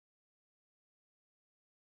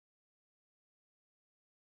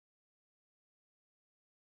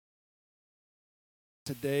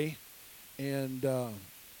today, and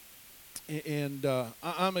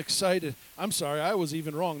I'm excited. I'm sorry, I was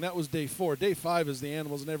even wrong. That was day 4. Day 5 is the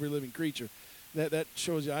animals and every living creature. That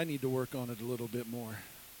shows you I need to work on it a little bit more.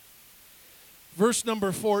 Verse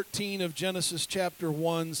number 14 of Genesis chapter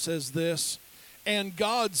 1 says this, "And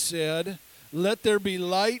God said, let there be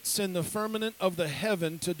lights in the firmament of the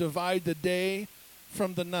heaven to divide the day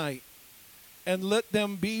from the night, and let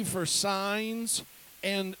them be for signs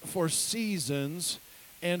and for seasons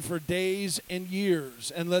and for days and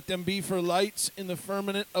years, and let them be for lights in the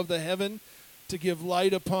firmament of the heaven to give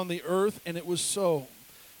light upon the earth. And it was so.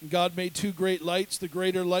 And God made 2 great lights, the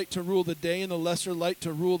greater light to rule the day and the lesser light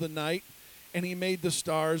to rule the night. And he made the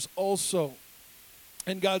stars also.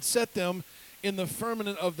 And God set them in the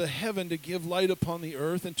firmament of the heaven to give light upon the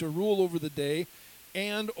earth and to rule over the day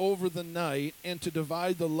and over the night, and to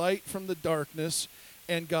divide the light from the darkness.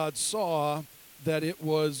 And God saw that it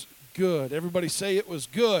was good." Everybody say it was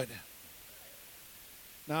good.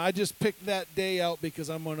 Now, I just picked that day out because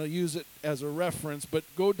I'm going to use it as a reference, but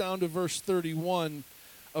go down to verse 31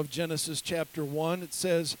 of Genesis chapter 1. It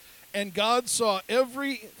says, "And God saw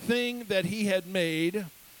everything that he had made,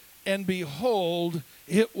 and behold,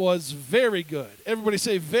 it was very good." Everybody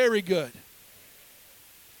say very good.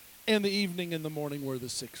 "And the evening and the morning were the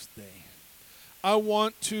 6th day." I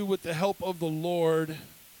want to, with the help of the Lord,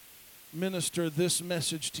 minister this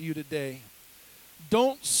message to you today.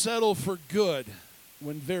 Don't settle for good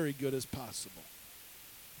when very good is possible.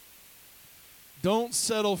 Don't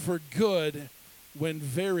settle for good when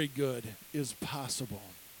very good is possible.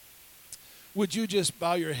 Would you just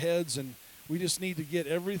bow your heads, and we just need to get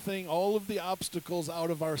everything, all of the obstacles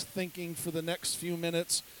out of our thinking for the next few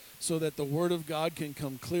minutes so that the Word of God can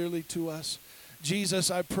come clearly to us.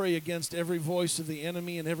 Jesus, I pray against every voice of the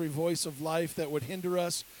enemy and every voice of life that would hinder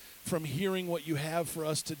us from hearing what you have for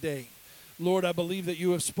us today. Lord, I believe that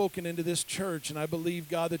you have spoken into this church, and I believe,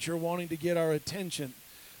 God, that you're wanting to get our attention.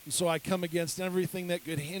 And so I come against everything that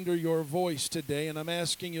could hinder your voice today, and I'm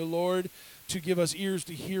asking you, Lord, to give us ears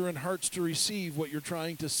to hear and hearts to receive what you're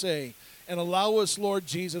trying to say. And allow us, Lord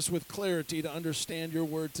Jesus, with clarity to understand your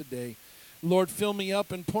word today. Lord, fill me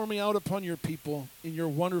up and pour me out upon your people. In your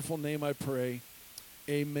wonderful name I pray.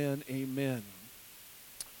 Amen, amen.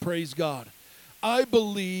 Praise God. I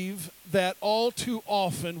believe that all too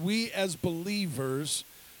often we as believers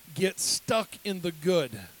get stuck in the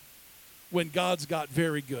good when God's got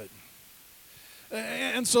very good.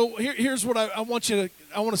 And so here's what I want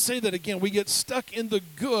to say that again. We get stuck in the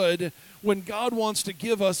good when God wants to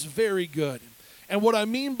give us very good. And what I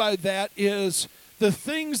mean by that is the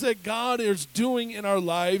things that God is doing in our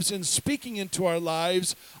lives and speaking into our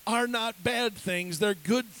lives are not bad things. They're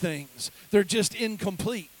good things. They're just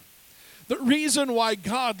incomplete. The reason why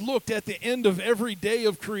God looked at the end of every day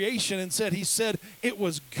of creation and said, he said it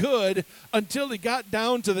was good, until he got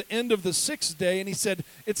down to the end of the 6th day and he said,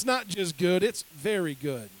 it's not just good, it's very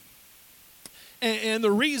good. And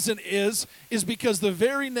the reason is because the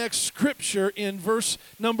very next scripture in verse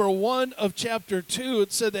number 1 of chapter 2,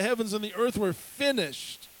 it said the heavens and the earth were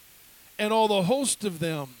finished and all the host of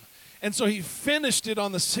them. And so he finished it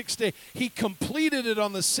on the 6th day. He completed it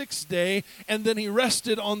on the 6th day, and then he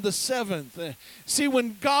rested on the 7th. See,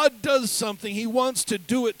 when God does something, he wants to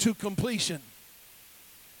do it to completion.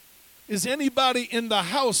 Is anybody in the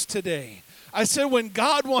house today? I said when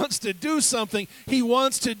God wants to do something, he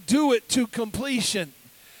wants to do it to completion.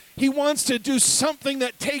 He wants to do something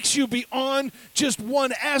that takes you beyond just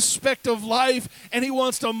one aspect of life, and he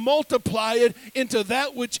wants to multiply it into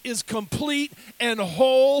that which is complete and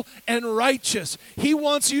whole and righteous. He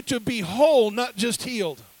wants you to be whole, not just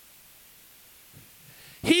healed.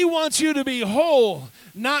 He wants you to be whole,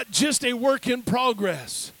 not just a work in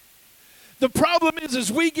progress. The problem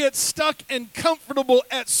is we get stuck and comfortable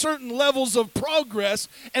at certain levels of progress,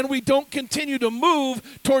 and we don't continue to move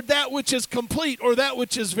toward that which is complete or that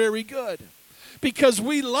which is very good, because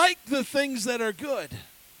we like the things that are good.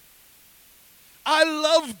 I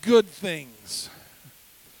love good things,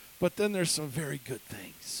 but then there's some very good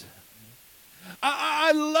things.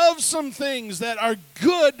 I love some things that are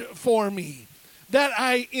good for me, that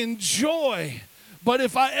I enjoy. But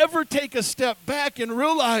if I ever take a step back and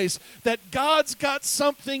realize that God's got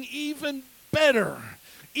something even better,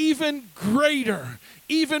 even greater,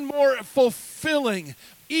 even more fulfilling,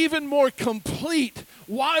 even more complete,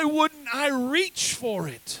 why wouldn't I reach for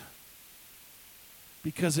it?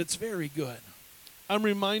 Because it's very good. I'm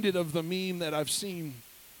reminded of the meme that I've seen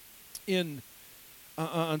on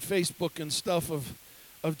Facebook and stuff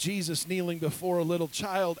of Jesus kneeling before a little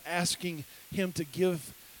child, asking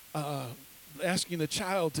the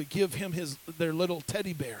child to give him their little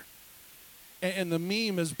teddy bear. And the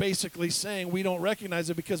meme is basically saying we don't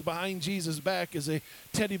recognize it because behind Jesus' back is a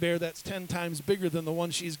teddy bear that's 10 times bigger than the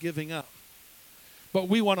one she's giving up. But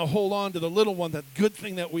we want to hold on to the little one, that good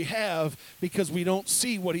thing that we have, because we don't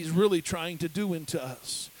see what he's really trying to do into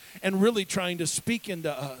us and really trying to speak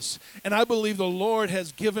into us. And I believe the Lord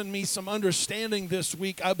has given me some understanding this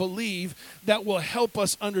week, I believe, that will help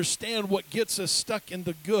us understand what gets us stuck in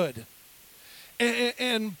the good.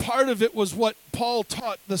 And part of it was what Paul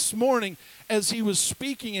taught this morning as he was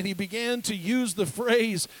speaking, and he began to use the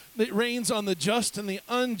phrase that rains on the just and the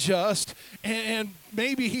unjust. And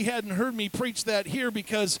maybe he hadn't heard me preach that here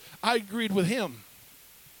because I agreed with him.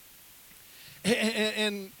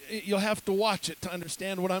 And you'll have to watch it to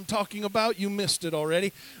understand what I'm talking about. You missed it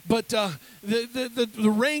already. But the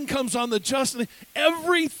rain comes on the just. And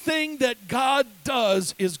everything that God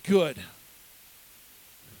does is good.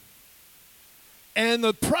 And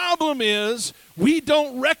the problem is we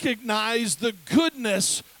don't recognize the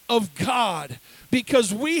goodness of God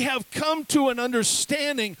because we have come to an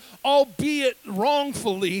understanding, albeit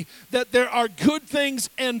wrongfully, that there are good things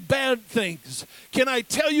and bad things. Can I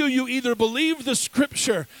tell you, you either believe the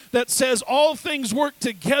scripture that says all things work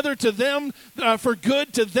together to them for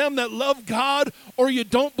good to them that love God, or you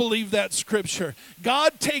don't believe that scripture.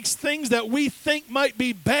 God takes things that we think might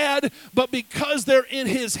be bad, but because they're in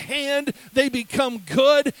his hand, they become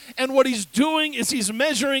good. And what he's doing is he's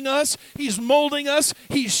measuring us, he's molding us,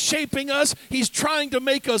 he's shaping us, he's trying to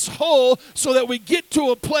make us whole so that we get to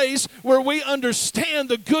a place where we understand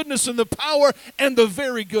the goodness and the power and the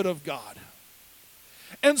very good of God.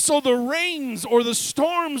 And so the rains or the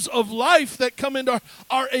storms of life that come into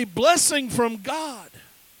are a blessing from God.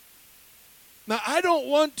 Now, I don't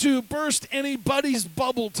want to burst anybody's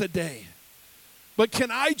bubble today, but can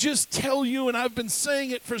I just tell you, and I've been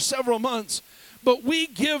saying it for several months, but we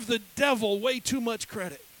give the devil way too much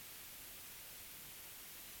credit.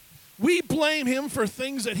 We blame him for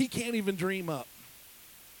things that he can't even dream up.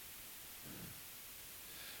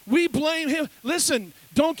 We blame him. Listen,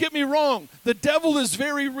 don't get me wrong. The devil is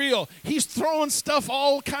very real. He's throwing stuff,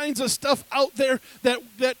 all kinds of stuff out there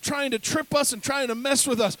that trying to trip us and trying to mess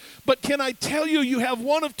with us. But can I tell you, you have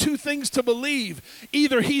one of two things to believe.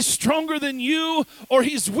 Either he's stronger than you or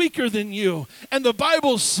he's weaker than you. And the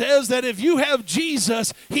Bible says that if you have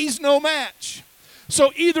Jesus, he's no match.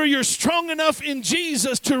 So either you're strong enough in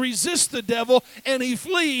Jesus to resist the devil and he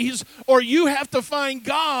flees, or you have to find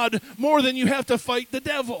God more than you have to fight the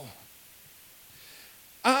devil.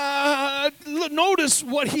 Notice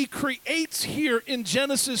what he creates here in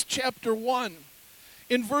Genesis chapter 1.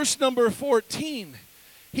 In verse number 14,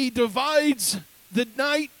 he divides the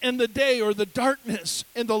night and the day, or the darkness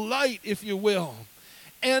and the light, if you will.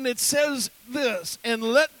 And it says this, and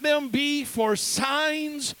let them be for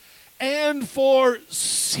signs and for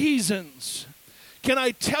seasons. Can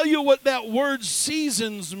I tell you what that word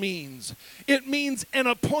seasons means? It means an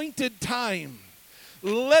appointed time.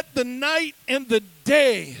 Let the night and the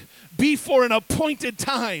day be for an appointed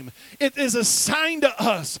time. It is a sign to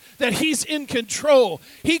us that he's in control.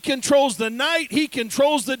 He controls the night. He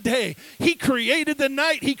controls the day. He created the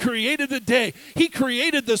night. He created the day. He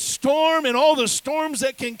created the storm and all the storms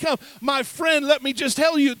that can come. My friend, let me just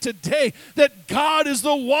tell you today that God is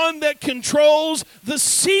the one that controls the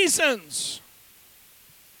seasons.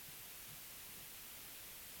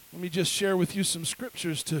 Let me just share with you some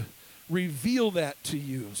scriptures to reveal that to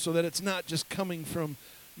you so that it's not just coming from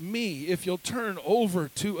me. If you'll turn over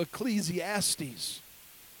to Ecclesiastes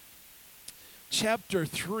chapter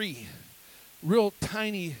 3, real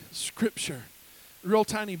tiny scripture, real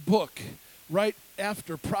tiny book right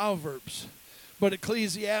after Proverbs. But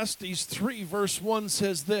Ecclesiastes 3 verse 1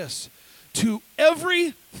 says this, to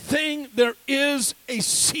everything there is a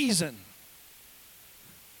season.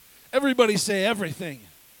 Everybody say everything.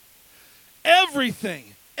 Everything.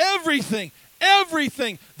 Everything,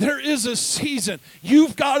 everything, there is a season.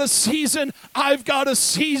 You've got a season. I've got a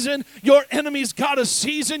season. Your enemy's got a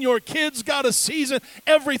season. Your kids got a season.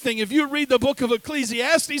 Everything. If you read the book of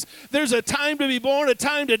Ecclesiastes, there's a time to be born, a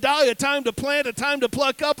time to die, a time to plant, a time to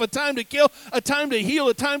pluck up, a time to kill, a time to heal,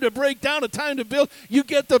 a time to break down, a time to build. You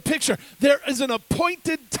get the picture. There is an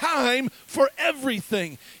appointed time for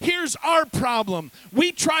everything. Here's our problem.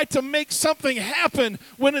 We try to make something happen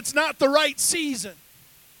when it's not the right season.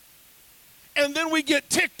 And then we get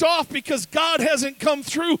ticked off because God hasn't come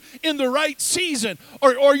through in the right season,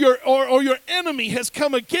 or your enemy has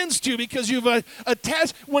come against you because you've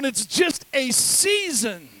attached, when it's just a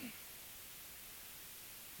season.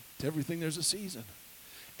 To everything there's a season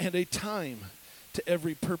and a time to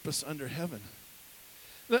every purpose under heaven.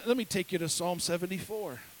 Let me take you to Psalm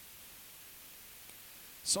 74.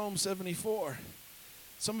 Psalm 74.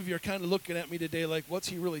 Some of you are kind of looking at me today like, what's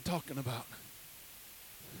he really talking about?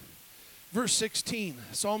 Verse 16,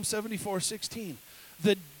 Psalm 74:16.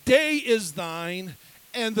 The day is thine,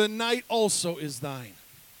 and the night also is thine.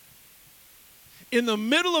 In the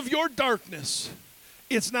middle of your darkness,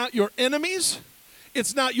 it's not your enemies,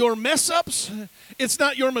 it's not your mess-ups, it's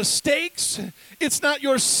not your mistakes, it's not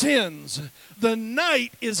your sins. The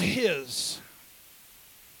night is his.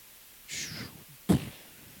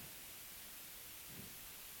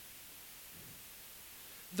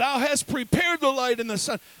 Thou hast prepared the light and the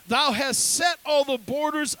sun. Thou hast set all the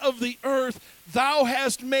borders of the earth. Thou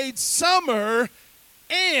hast made summer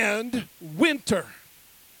and winter.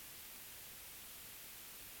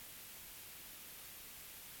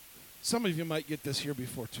 Some of you might get this here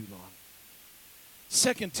before too long.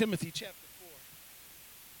 2 Timothy chapter 4.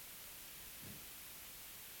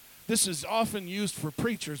 This is often used for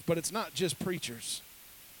preachers, but it's not just preachers.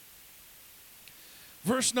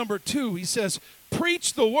 Verse number 2, he says,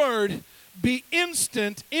 preach the word, be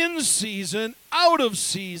instant, in season, out of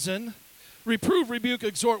season, reprove, rebuke,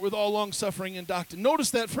 exhort with all long-suffering and doctrine. Notice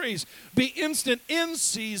that phrase, be instant, in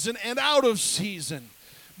season, and out of season.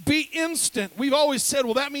 Be instant. We've always said,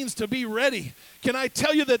 well, that means to be ready. Can I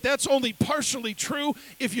tell you that that's only partially true?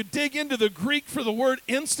 If you dig into the Greek for the word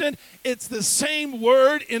instant, it's the same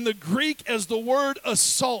word in the Greek as the word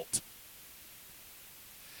assault.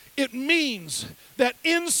 It means that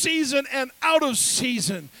in season and out of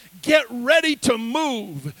season, get ready to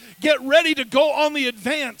move. Get ready to go on the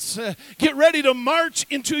advance. Get ready to march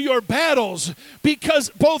into your battles, because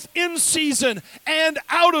both in season and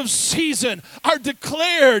out of season are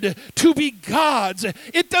declared to be God's.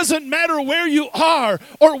 It doesn't matter where you are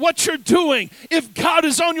or what you're doing. If God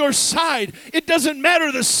is on your side, it doesn't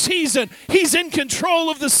matter the season. He's in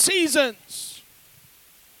control of the seasons.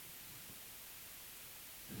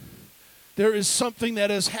 There is something that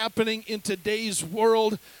is happening in today's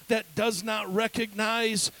world that does not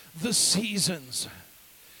recognize the seasons.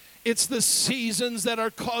 It's the seasons that are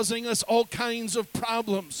causing us all kinds of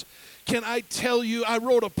problems. Can I tell you, I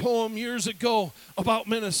wrote a poem years ago about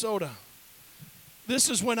Minnesota. This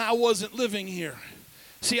is when I wasn't living here.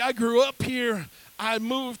 See, I grew up here. I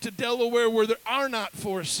moved to Delaware where there are not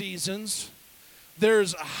 4 seasons.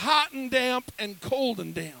 There's hot and damp and cold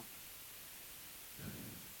and damp.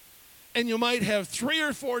 And you might have 3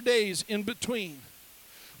 or 4 days in between.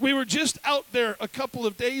 We were just out there a couple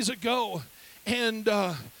of days ago, and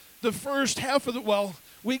the first half of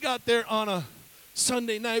we got there on a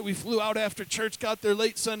Sunday night. We flew out after church, got there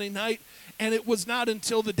late Sunday night, and it was not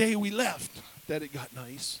until the day we left that it got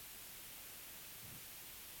nice.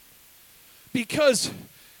 Because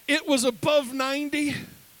it was above 90,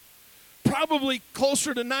 probably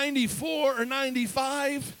closer to 94 or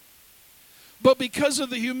 95. But because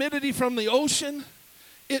of the humidity from the ocean,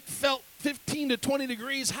 it felt 15 to 20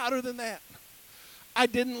 degrees hotter than that. I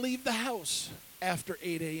didn't leave the house after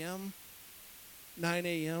 8 a.m., 9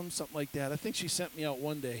 a.m., something like that. I think she sent me out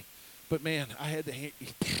one day. But, man, I had to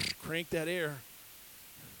crank that air.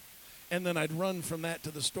 And then I'd run from that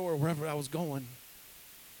to the store, wherever I was going.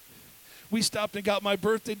 We stopped and got my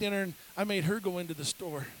birthday dinner, and I made her go into the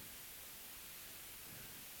store.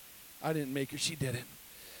 I didn't make her. She did it.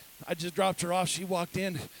 I just dropped her off. She walked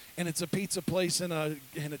in, and it's a pizza place and a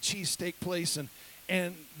cheesesteak place,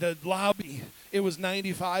 and the lobby, it was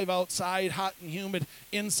 95 outside, hot and humid.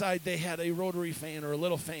 Inside, they had a rotary fan or a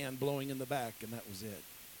little fan blowing in the back, and that was it.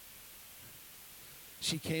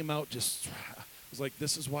 She came out just, I was like,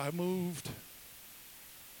 this is why I moved.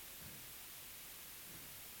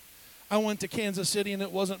 I went to Kansas City, and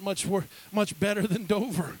it wasn't much better than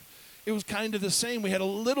Dover. It was kind of the same. We had a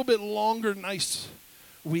little bit longer, nice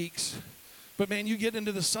weeks. But man, you get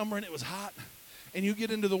into the summer and it was hot, and you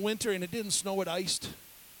get into the winter and it didn't snow, it iced.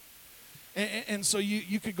 And so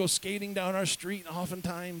you could go skating down our street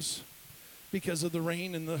oftentimes because of the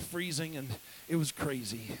rain and the freezing, and it was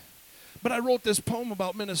crazy. But I wrote this poem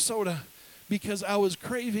about Minnesota because I was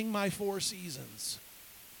craving my 4 seasons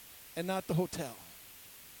and not the hotel.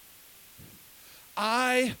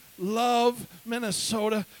 I love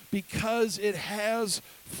Minnesota because it has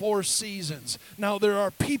 4 seasons. Now, there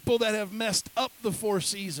are people that have messed up the 4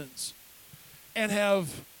 seasons and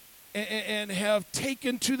have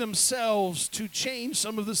taken to themselves to change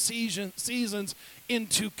some of the seasons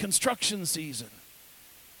into construction season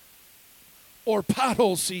or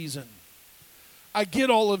pothole season. I get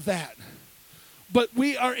all of that. But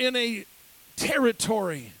we are in a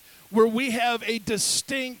territory where we have a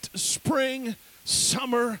distinct spring,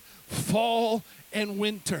 summer, fall, and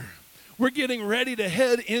winter. We're getting ready to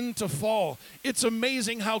head into fall. It's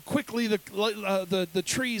amazing how quickly the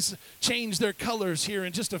trees change their colors here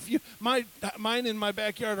in just a few. Mine in my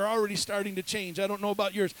backyard are already starting to change. I don't know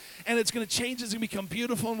about yours. And it's going to change. It's going to become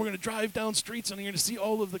beautiful, and we're going to drive down streets, and you're going to see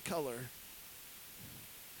all of the color.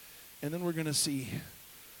 And then we're going to see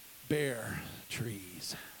bare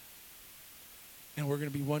trees. And we're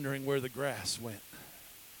going to be wondering where the grass went.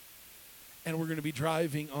 And we're going to be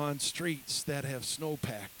driving on streets that have snow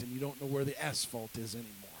packed, and you don't know where the asphalt is anymore.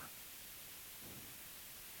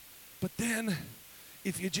 But then,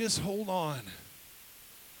 if you just hold on,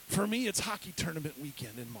 for me, it's hockey tournament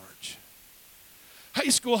weekend in March. High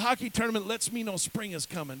school hockey tournament lets me know spring is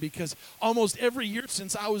coming, because almost every year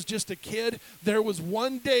since I was just a kid, there was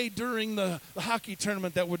one day during the hockey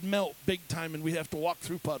tournament that would melt big time, and we'd have to walk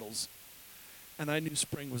through puddles. And I knew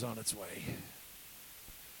spring was on its way.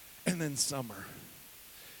 And then summer.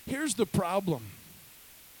 Here's the problem.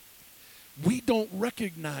 We don't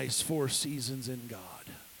recognize 4 seasons in God.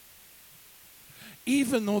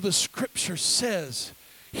 Even though the scripture says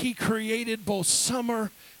he created both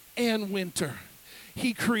summer and winter.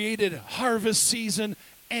 He created harvest season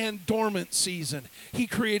and dormant season. He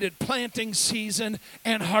created planting season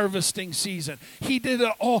and harvesting season. He did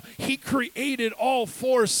it all. He created all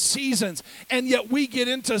 4 seasons. And yet we get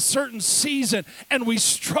into a certain season and we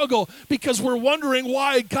struggle because we're wondering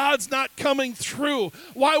why God's not coming through,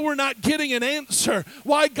 why we're not getting an answer,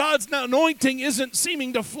 why God's anointing isn't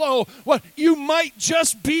seeming to flow. Well, you might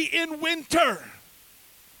just be in winter.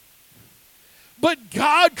 But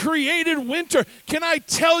God created winter. Can I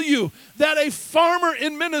tell you that a farmer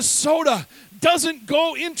in Minnesota doesn't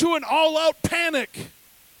go into an all-out panic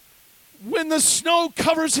when the snow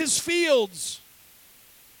covers his fields?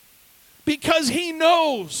 Because he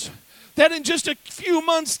knows that in just a few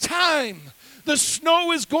months' time, the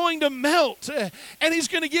snow is going to melt, and he's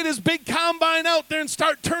going to get his big combine out there and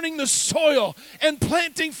start turning the soil and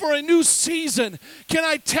planting for a new season. Can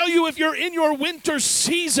I tell you, if you're in your winter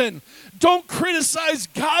season, don't criticize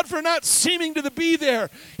God for not seeming to be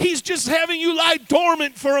there. He's just having you lie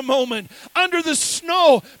dormant for a moment under the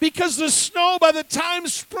snow, because the snow, by the time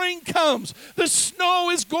spring comes, the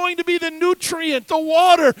snow is going to be the nutrient, the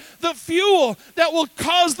water, the fuel that will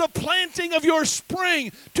cause the planting of your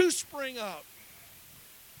spring to spring up.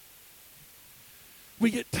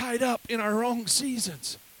 We get tied up in our wrong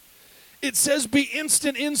seasons. It says be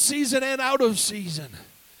instant in season and out of season.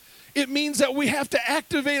 It means that we have to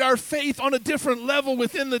activate our faith on a different level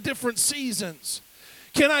within the different seasons.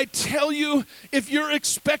 Can I tell you, if you're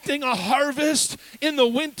expecting a harvest in the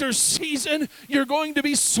winter season, you're going to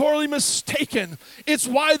be sorely mistaken. It's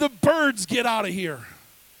why the birds get out of here.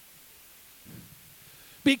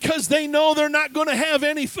 Because they know they're not going to have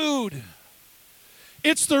any food.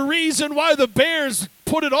 It's the reason why the bears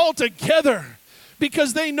put it all together,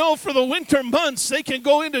 because they know for the winter months they can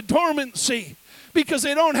go into dormancy, because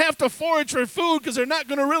they don't have to forage for food, because they're not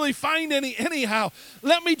going to really find any anyhow.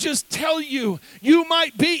 Let me just tell you, you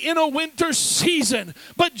might be in a winter season,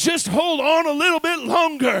 but just hold on a little bit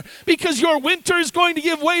longer, because your winter is going to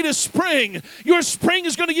give way to spring. Your spring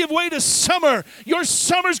is going to give way to summer. Your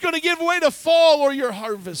summer is going to give way to fall, or your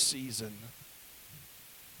harvest season.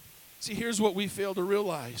 See, here's what we fail to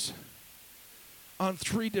realize. On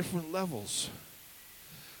 3 different levels,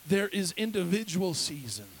 there is individual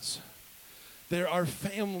seasons. There are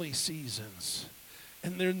family seasons.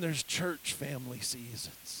 And then there's church family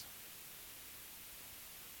seasons.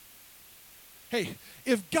 Hey,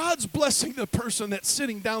 if God's blessing the person that's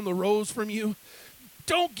sitting down the rows from you,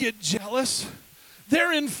 don't get jealous.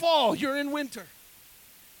 They're in fall. You're in winter.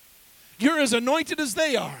 You're as anointed as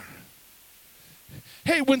they are.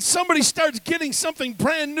 Hey, when somebody starts getting something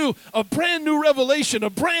brand new, a brand new revelation, a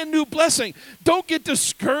brand new blessing, don't get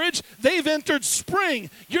discouraged. They've entered spring.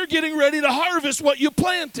 You're getting ready to harvest what you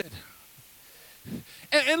planted.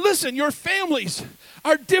 And listen, your families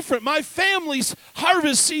are different. My family's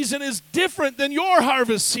harvest season is different than your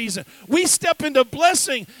harvest season. We step into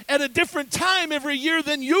blessing at a different time every year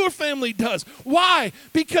than your family does. Why?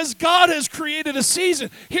 Because God has created a season.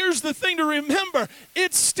 Here's the thing to remember.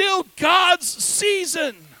 It's still God's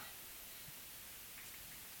season.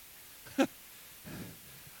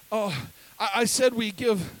 I said we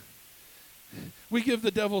give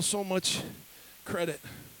the devil so much credit.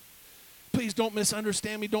 please don't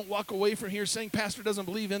misunderstand me. Don't walk away from here saying pastor doesn't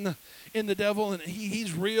believe in the devil, and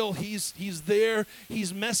he's real. He's there.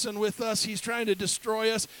 He's messing with us. He's trying to destroy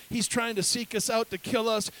us. He's trying to seek us out to kill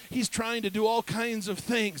us. He's trying to do all kinds of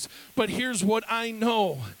things. But here's what I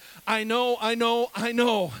know. I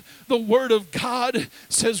know. The Word of God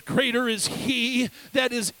says greater is He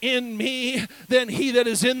that is in me than he that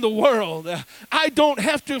is in the world. I don't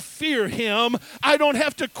have to fear him. I don't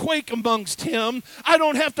have to quake amongst him. I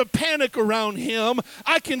don't have to panic around him.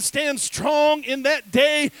 I can stand strong in that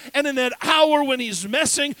day and in that hour when he's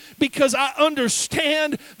messing, because I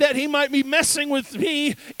understand that he might be messing with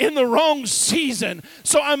me in the wrong season.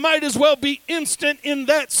 So I might as well be instant in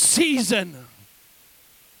that season.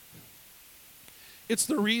 It's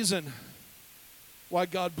the reason why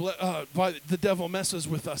why the devil messes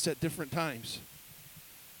with us at different times.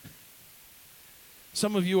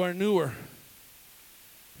 Some of you are newer.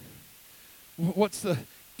 What's the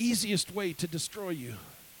easiest way to destroy you?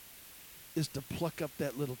 Is to pluck up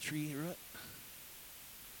that little tree root.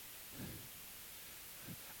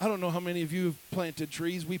 I don't know how many of you have planted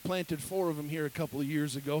trees. We planted 4 of them here a couple of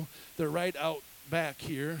years ago. They're right out back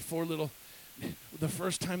here. 4 little. The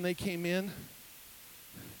first time they came in,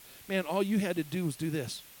 man, all you had to do was do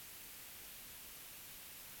this,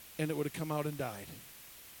 and it would have come out and died.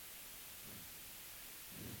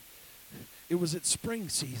 It was at spring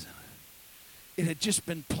season. It had just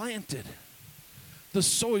been planted. The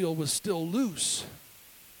soil was still loose.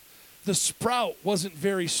 The sprout wasn't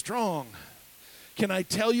very strong. Can I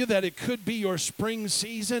tell you that it could be your spring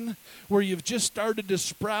season where you've just started to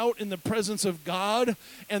sprout in the presence of God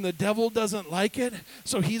and the devil doesn't like it?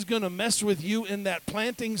 So he's going to mess with you in that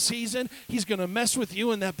planting season. He's going to mess with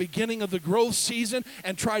you in that beginning of the growth season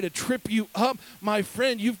and try to trip you up. My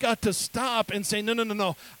friend, you've got to stop and say,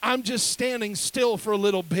 no. I'm just standing still for a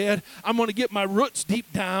little bit. I'm going to get my roots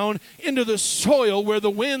deep down into the soil where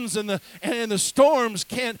the winds and the storms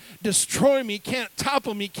can't destroy me, can't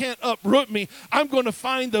topple me, can't uproot me. I'm going to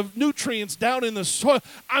find the nutrients down in the soil.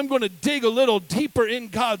 I'm going to dig a little deeper in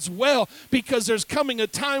God's well, because there's coming a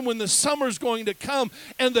time when the summer's going to come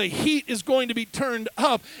and the heat is going to be turned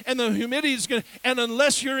up and the humidity is going to, and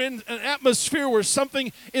unless you're in an atmosphere where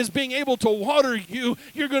something is being able to water you,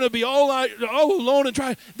 you're going to be all alone and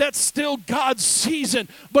dry. That's still God's season,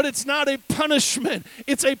 but it's not a punishment.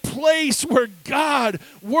 It's a place where God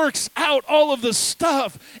works out all of the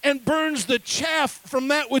stuff and burns the chaff from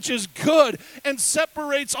that which is good and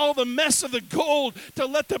separates all the mess of the gold to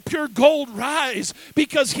let the pure gold rise,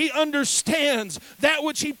 because he understands that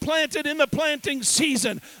which he planted in the planting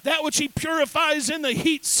season, that which he purifies in the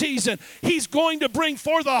heat season, he's going to bring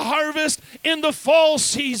forth a harvest in the fall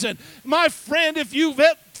season. My friend, if you've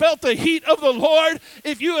felt the heat of the Lord,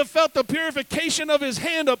 if you have felt the purification of his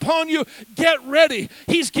hand upon you, get ready.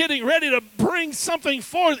 He's getting ready to bring something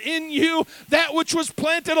forth in you. That which was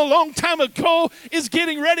planted a long time ago is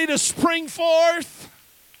getting ready to spring forth.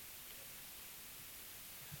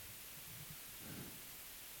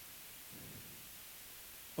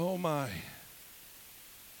 Oh my.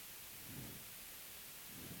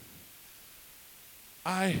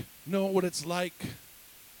 I know what it's like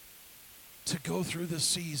to go through the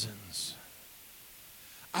seasons.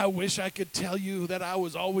 I wish I could tell you that I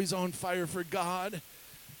was always on fire for God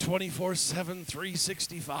 24/7,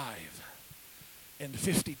 365, and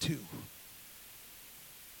 52.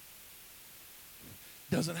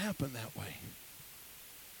 Doesn't happen that way.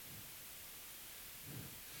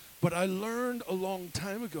 But I learned a long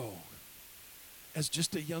time ago, as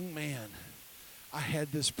just a young man, I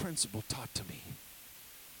had this principle taught to me.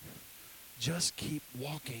 Just keep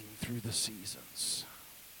walking through the seasons.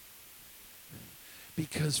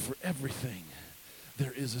 Because for everything,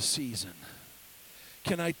 there is a season.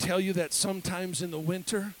 Can I tell you that sometimes in the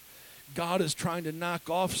winter, God is trying to knock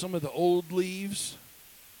off some of the old leaves?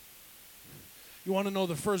 You want to know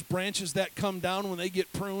the first branches that come down when they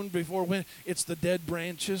get pruned before winter? It's the dead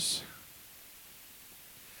branches.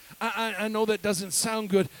 I know that doesn't sound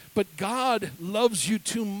good, but God loves you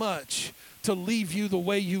too much to leave you the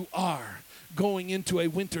way you are going into a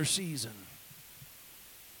winter season.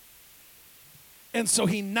 And so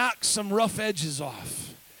he knocks some rough edges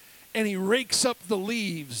off, and he rakes up the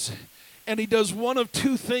leaves, and he does one of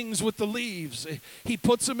 2 things with the leaves. He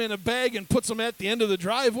puts them in a bag and puts them at the end of the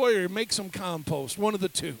driveway, or he makes them compost, one of the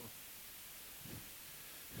 2.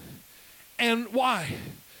 And why?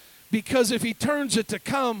 Because if he turns it to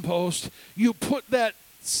compost, you put that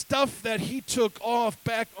stuff that he took off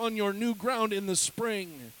back on your new ground in the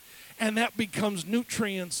spring, and that becomes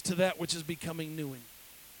nutrients to that which is becoming new.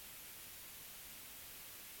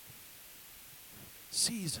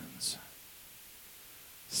 Seasons.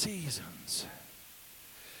 seasons.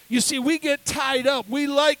 You see, we get tied up. We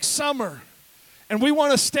like summer, and we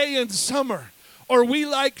want to stay in summer. Or we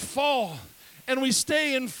like fall, and we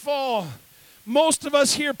stay in fall. Most of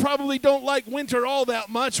us here probably don't like winter all that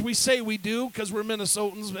much. We say we do because we're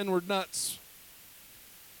Minnesotans and we're nuts.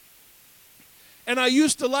 And I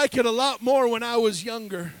used to like it a lot more when I was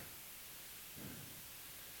younger.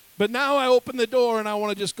 But now I open the door and I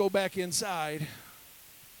want to just go back inside.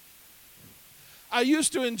 I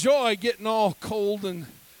used to enjoy getting all cold and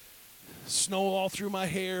snow all through my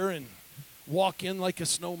hair and walk in like a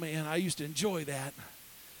snowman. I used to enjoy that.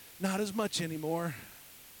 Not as much anymore.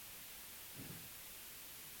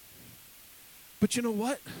 But you know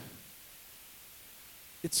what?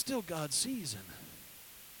 It's still God's season.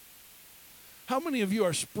 How many of you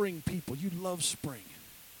are spring people? You love spring.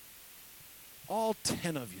 All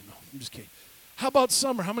 10 of you. No, I'm just kidding. How about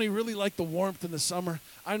summer? How many really like the warmth in the summer?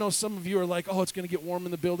 I know some of you are like, oh, it's going to get warm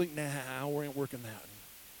in the building. Nah, we ain't working that.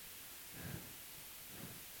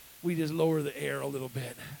 We just lower the air a little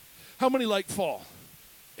bit. How many like fall?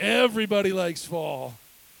 Everybody likes fall.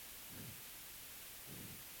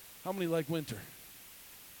 How many like winter?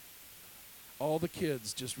 All the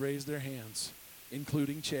kids just raised their hands,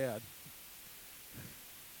 including Chad.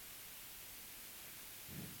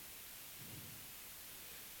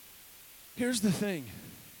 Here's the thing.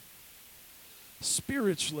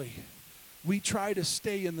 Spiritually, we try to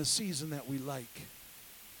stay in the season that we like,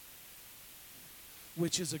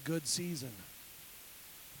 which is a good season.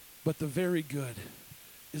 But the very good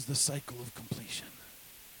is the cycle of completion.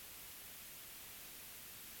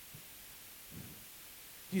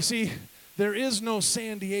 You see, there is no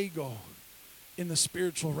San Diego in the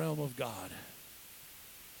spiritual realm of God.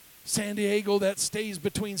 San Diego that stays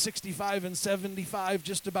between 65 and 75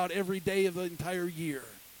 just about every day of the entire year.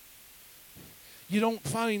 You don't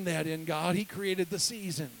find that in God. He created the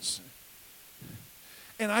seasons.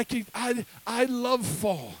 And I love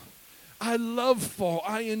fall. I love fall.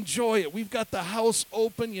 I enjoy it. We've got the house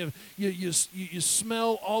open. You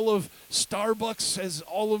smell all of Starbucks as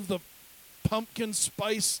all of the pumpkin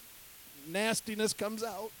spice nastiness comes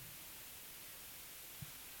out.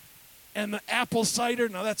 And the apple cider,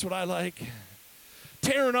 now that's what I like.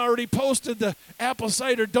 Taryn already posted the apple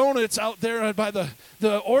cider donuts out there by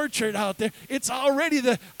the orchard out there. It's already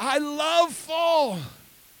I love fall.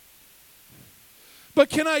 But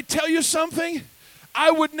can I tell you something?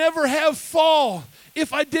 I would never have fall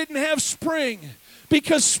if I didn't have spring.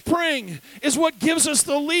 Because spring is what gives us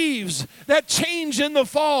the leaves that change in the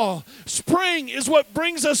fall. Spring is what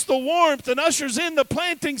brings us the warmth and ushers in the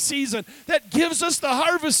planting season that gives us the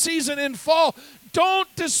harvest season in fall.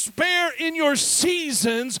 Don't despair in your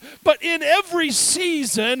seasons, but in every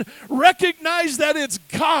season, recognize that it's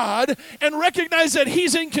God and recognize that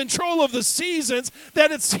He's in control of the seasons,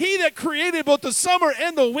 that it's He that created both the summer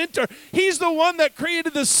and the winter. He's the one that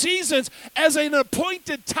created the seasons as an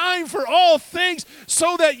appointed time for all things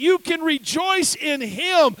so that you can rejoice in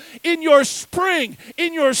Him in your spring,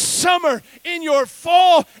 in your summer, in your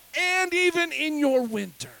fall, and even in your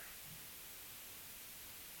winter.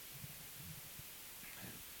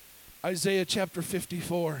 Isaiah chapter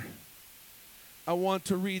 54. I want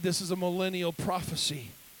to read, this is a millennial prophecy,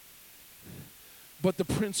 but the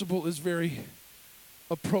principle is very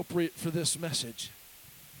appropriate for this message.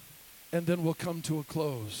 And then we'll come to a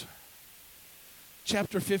close.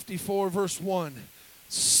 Chapter 54, verse 1.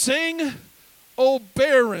 Sing, O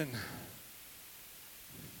barren.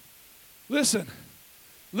 Listen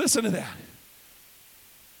to that.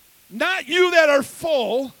 Not you that are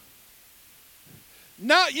full,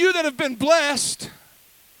 not you that have been blessed,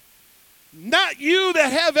 not you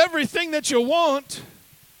that have everything that you want,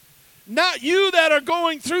 not you that are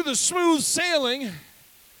going through the smooth sailing.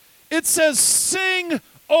 It says, sing,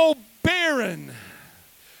 O barren.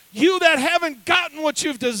 You that haven't gotten what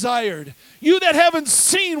you've desired, you that haven't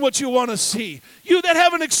seen what you want to see, you that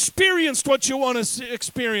haven't experienced what you want to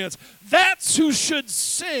experience, that's who should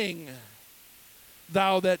sing.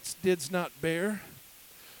 Thou that didst not bear.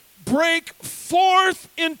 Break forth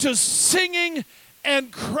into singing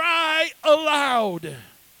and cry aloud,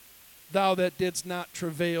 thou that didst not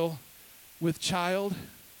travail with child.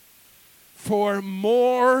 For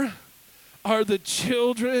more are the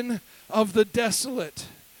children of the desolate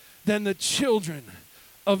than the children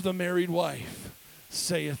of the married wife,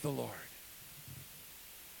 saith the Lord.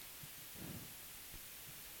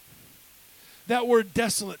 That word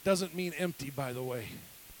desolate doesn't mean empty, by the way.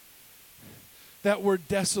 That word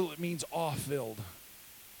desolate means awe-filled.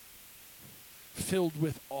 Filled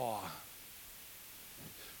with awe.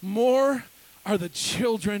 More are the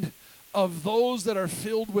children of those that are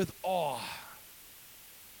filled with awe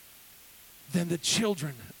than the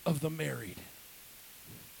children of the married.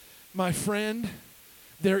 My friend,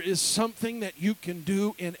 there is something that you can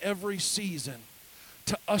do in every season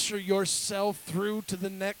to usher yourself through to the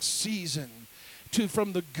next season,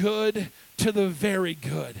 from the good to the very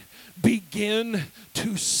good. Begin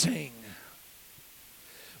to sing.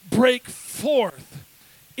 Break forth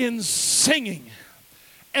in singing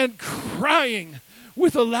and crying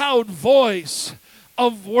with a loud voice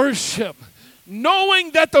of worship,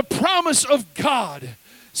 knowing that the promise of God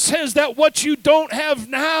says that what you don't have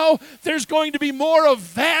now, there's going to be more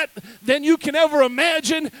of that than you can ever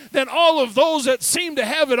imagine, than all of those that seem to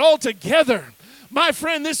have it all together. My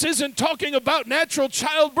friend, this isn't talking about natural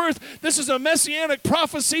childbirth. This is a messianic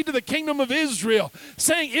prophecy to the kingdom of Israel,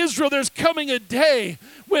 saying, Israel, there's coming a day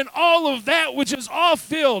when all of that which is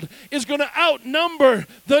off-filled is going to outnumber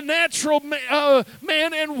the natural man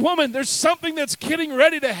and woman. There's something that's getting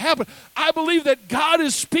ready to happen. I believe that God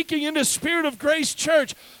is speaking into Spirit of Grace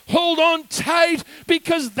Church. Hold on tight,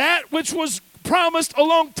 because that which was promised a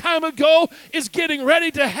long time ago is getting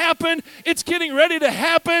ready to happen. It's getting ready to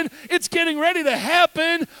happen. It's getting ready to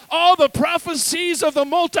happen. All the prophecies of the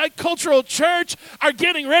multicultural church are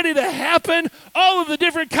getting ready to happen. All of the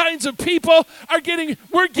different kinds of people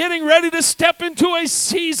we're getting ready to step into a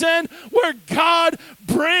season where God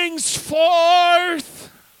brings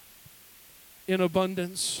forth in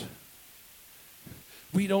abundance.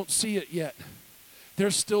 We don't see it yet.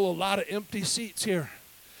 There's still a lot of empty seats here.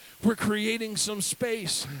 We're creating some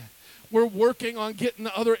space. We're working on getting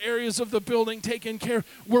the other areas of the building taken care of.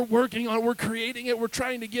 We're creating it. We're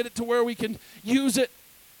trying to get it to where we can use it.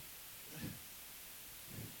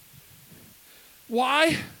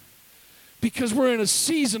 Why? Because we're in a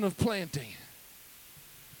season of planting.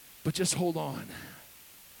 But just hold on.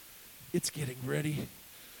 It's getting ready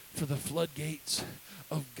for the floodgates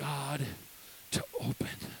of God to open.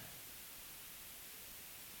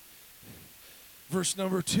 Verse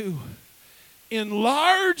number 2,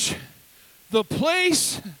 enlarge the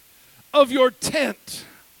place of your tent.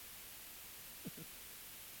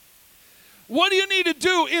 What do you need to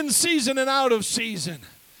do in season and out of season?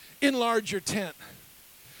 Enlarge your tent.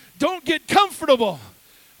 Don't get comfortable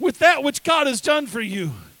with that which God has done for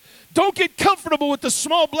you. Don't get comfortable with the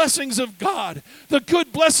small blessings of God, the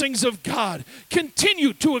good blessings of God.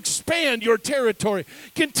 Continue to expand your territory.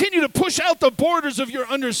 Continue to push out the borders of your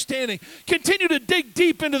understanding. Continue to dig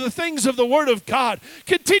deep into the things of the Word of God.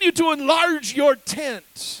 Continue to enlarge your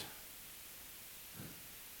tent.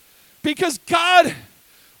 Because God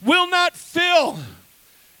will not fill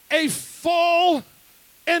a full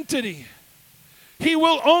entity. He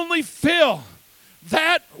will only fill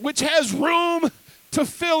that which has room to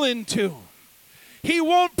fill into. He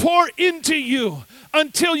won't pour into you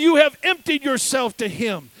until you have emptied yourself to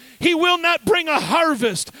Him. He will not bring a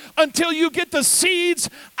harvest until you get the seeds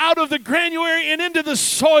out of the granary and into the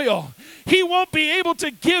soil. He won't be able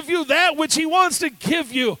to give you that which He wants to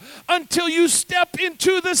give you until you step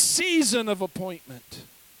into the season of appointment.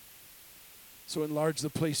 So enlarge the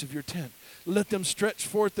place of your tent. Let them stretch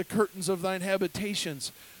forth the curtains of thine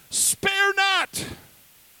habitations. Spare not.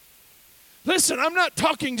 Listen, I'm not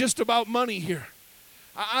talking just about money here.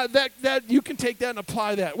 That you can take that and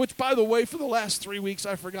apply that. Which, by the way, for the last 3 weeks,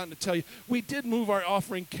 I've forgotten to tell you, we did move our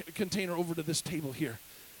offering container over to this table here.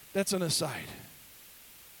 That's an aside.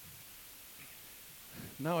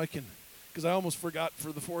 Now I can, because I almost forgot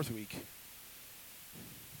for the 4th week.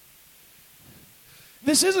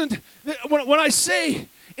 This isn't, when I say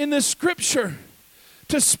in the scripture,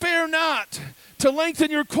 to spare not, to lengthen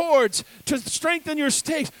your cords, to strengthen your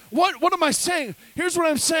stakes. What am I saying? Here's what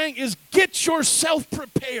I'm saying is get yourself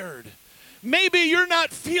prepared. Maybe you're not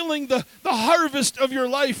feeling the harvest of your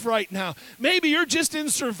life right now. Maybe you're just in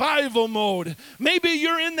survival mode. Maybe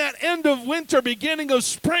you're in that end of winter, beginning of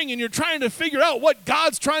spring, and you're trying to figure out what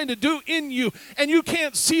God's trying to do in you, and you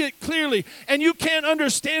can't see it clearly, and you can't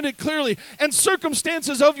understand it clearly, and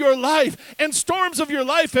circumstances of your life and storms of your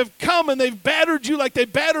life have come, and they've battered you like they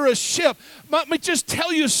batter a ship. Let me just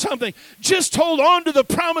tell you something. Just hold on to the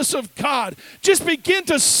promise of God. Just begin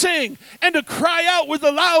to sing and to cry out with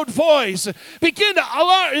a loud voice. Begin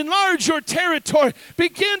to enlarge your territory.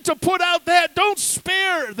 Begin to put out that. Don't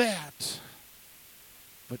spare that.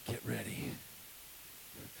 But get ready.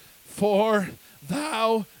 For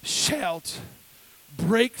thou shalt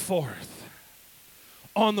break forth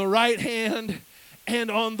on the right hand and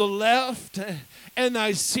on the left, and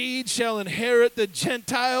thy seed shall inherit the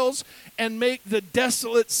Gentiles and make the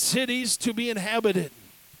desolate cities to be inhabited.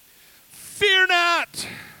 Fear not,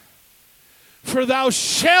 for thou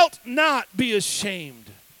shalt not be ashamed.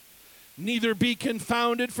 Neither be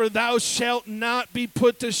confounded, for thou shalt not be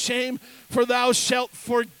put to shame, for thou shalt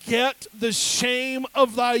forget the shame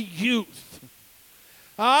of thy youth.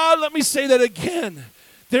 Let me say that again.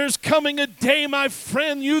 There's coming a day, my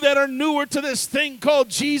friend, you that are newer to this thing called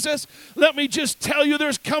Jesus, let me just tell you,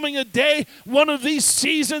 there's coming a day, one of these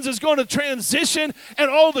seasons is going to transition, and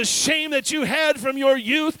all the shame that you had from your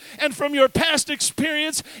youth and from your past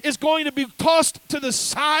experience is going to be tossed to the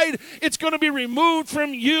side. It's going to be removed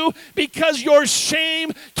from you, because your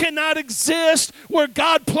shame cannot exist where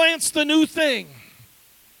God plants the new thing.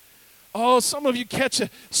 Oh, some of you catch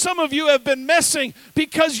it. Some of you have been messing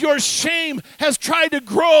because your shame has tried to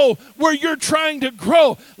grow where you're trying to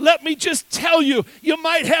grow. Let me just tell you, you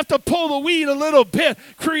might have to pull the weed a little bit,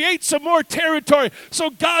 create some more territory so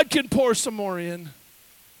God can pour some more in.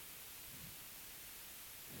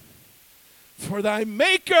 For thy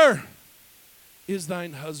Maker is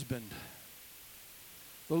thine husband.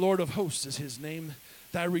 The Lord of hosts is his name.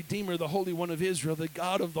 Thy Redeemer, the Holy One of Israel, the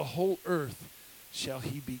God of the whole earth, shall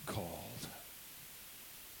he be called.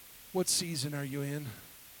 What season are you in?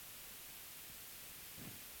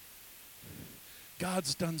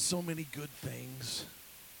 God's done so many good things,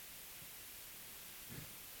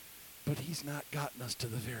 but he's not gotten us to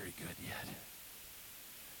the very good yet.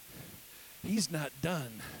 He's not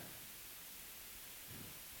done.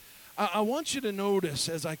 I want you to notice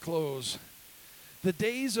as I close, the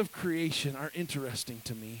days of creation are interesting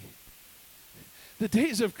to me. The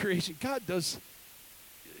days of creation, God's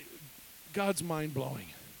mind-blowing.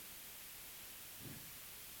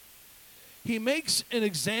 He makes an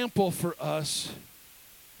example for us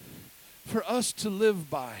to live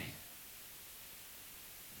by.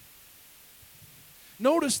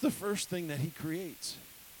 Notice the first thing that he creates.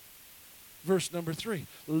 Verse number 3,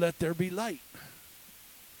 let there be light.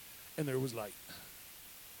 And there was light.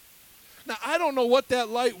 Now, I don't know what that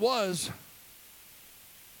light was.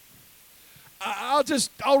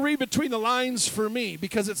 I'll read between the lines for me,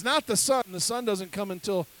 because it's not the sun. The sun doesn't come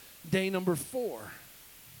until day number 4.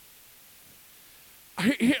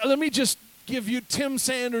 Here, let me just give you Tim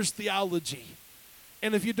Sanders' theology.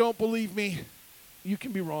 And if you don't believe me, you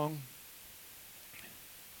can be wrong.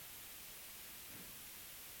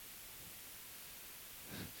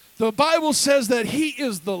 The Bible says that he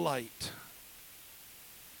is the light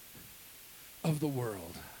of the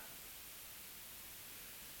world.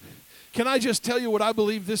 Can I just tell you what I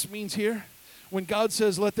believe this means here? When God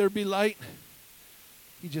says, let there be light,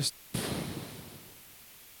 he just,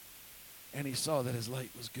 and he saw that his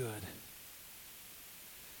light was good.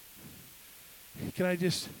 Can I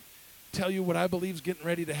just tell you what I believe is getting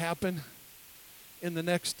ready to happen in the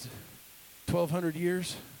next 1,200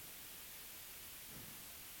 years?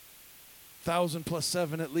 1,000 plus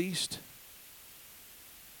 7 at least.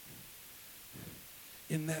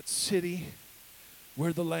 In that city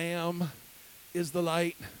where the Lamb is the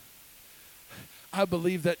light, I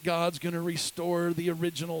believe that God's going to restore the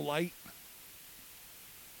original light.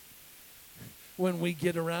 When we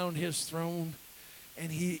get around his throne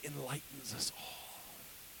and he enlightens us all.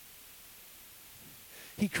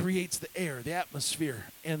 He creates the air, the atmosphere,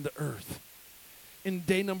 and the earth. In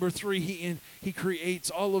day number 3, he creates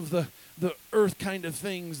all of the earth kind of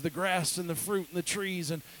things, the grass and the fruit and the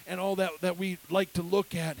trees and all that we like to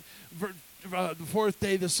look at. The 4th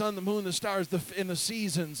day, the sun, the moon, the stars, and the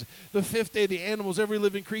seasons. The 5th day, the animals, every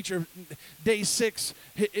living creature. Day 6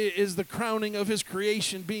 is the crowning of his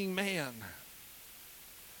creation, being man.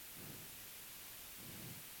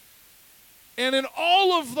 And in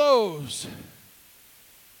all of those,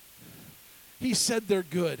 he said they're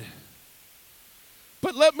good.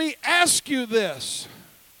 But let me ask you this.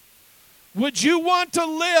 Would you want to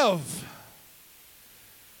live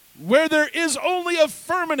where there is only a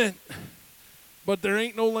firmament, but there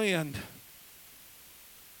ain't no land?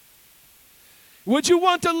 Would you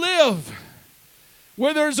want to live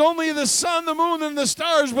where there's only the sun, the moon, and the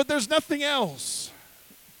stars, but there's nothing else?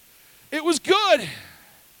 It was good.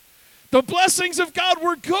 The blessings of God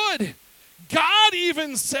were good. God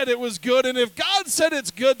even said it was good, and if God said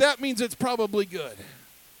it's good, that means it's probably good.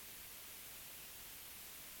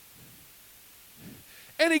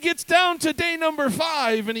 And he gets down to day number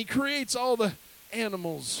 5, and he creates all the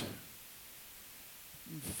animals.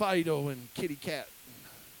 Fido and kitty cat.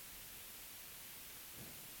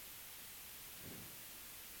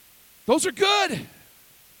 Those are good.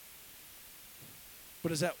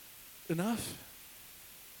 But is that enough?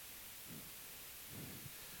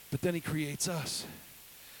 But then he creates us.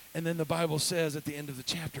 And then the Bible says at the end of the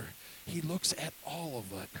chapter, he looks at all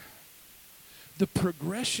of it. The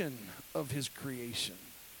progression of his creation.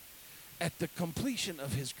 At the completion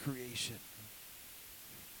of his creation.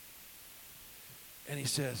 And he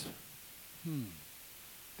says,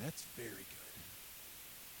 that's very good.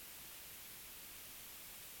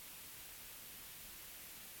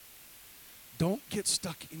 Don't get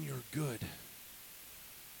stuck in your good.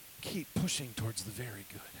 Keep pushing towards the very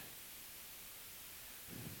good.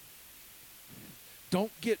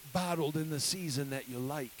 Don't get bottled in the season that you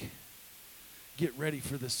like. Get ready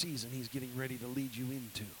for the season he's getting ready to lead you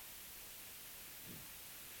into.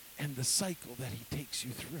 And the cycle that he takes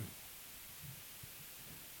you through.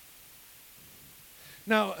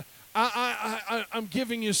 Now, I'm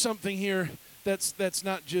giving you something here that's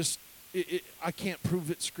not just, I can't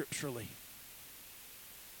prove it scripturally.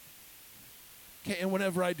 Okay, and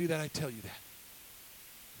whenever I do that, I tell you that.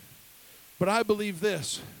 But I believe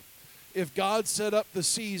this. If God set up the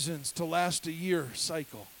seasons to last a year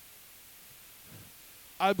cycle,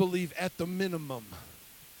 I believe at the minimum,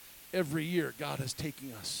 every year God is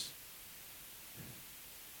taking us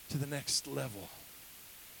to the next level.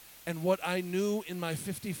 And what I knew in my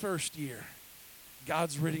 51st year,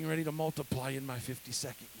 God's ready to multiply in my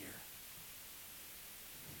 52nd year.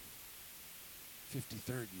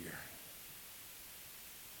 53rd year.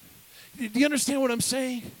 Do you understand what I'm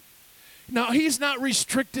saying? Now, he's not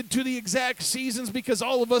restricted to the exact seasons because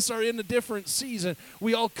all of us are in a different season.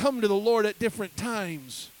 We all come to the Lord at different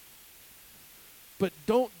times. But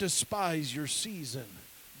don't despise your season.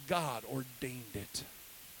 God ordained it.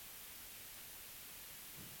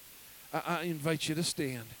 I invite you to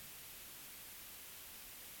stand.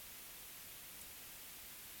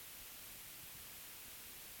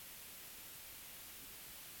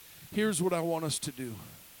 Here's what I want us to do.